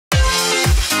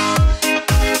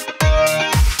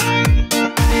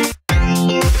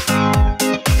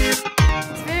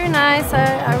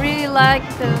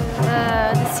liked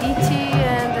the city,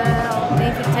 and the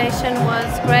invitation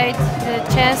was great. The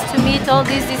chance to meet all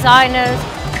these designers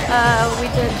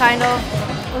with a kind of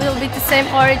a little bit the same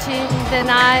origin than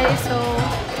I, so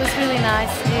it was really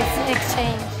nice, this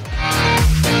exchange.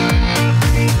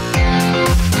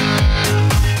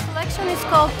 The collection is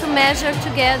called To Measure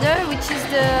Together, which is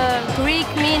the Greek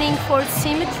meaning for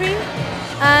symmetry.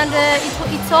 And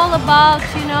it's all about,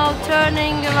 you know,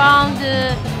 turning around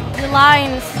the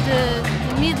lines, the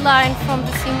midline from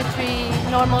the symmetry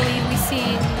normally we see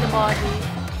in the body.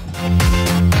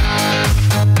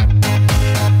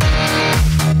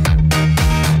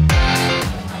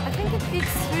 I think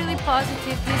it's really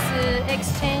positive, this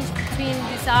exchange between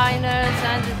designers,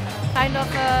 and kind of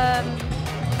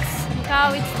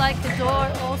Macau, it's like the door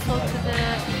also to the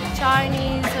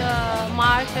Chinese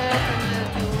market and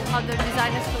to other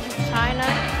designers from China,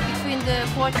 between the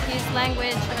Portuguese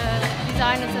language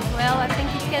designers as well. I think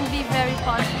it can be very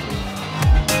positive.